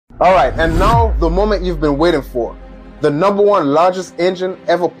Alright, and now the moment you've been waiting for. The #1 largest engine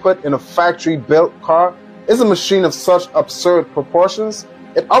ever put in a factory-built car is a machine of such absurd proportions,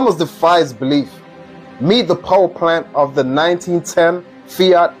 it almost defies belief. Meet the power plant of the 1910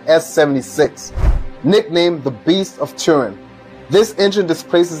 Fiat S76, nicknamed the Beast of Turin. This engine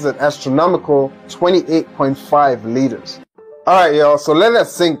displaces an astronomical 28.5 liters. Alright y'all, so let that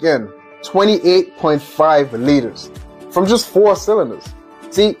sink in. 28.5 liters from just 4 cylinders.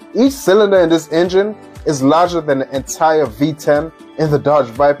 See, each cylinder in this engine is larger than the entire V10 in the Dodge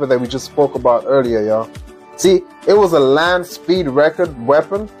Viper that we just spoke about earlier, y'all. See, it was a land speed record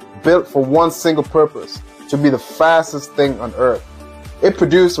weapon built for one single purpose, to be the fastest thing on earth. It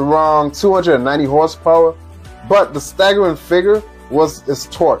produced around 290 horsepower, but the staggering figure was its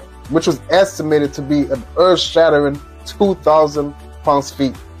torque, which was estimated to be an earth-shattering 2,000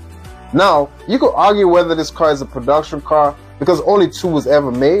 pounds-feet. Now, you could argue whether this car is a production car because only 2 was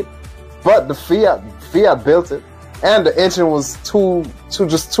ever made, but the Fiat built it, and the engine was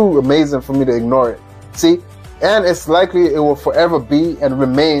just too amazing for me to ignore it. See, and it's likely it will forever be and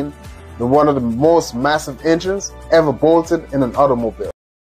remain one of the most massive engines ever bolted in an automobile.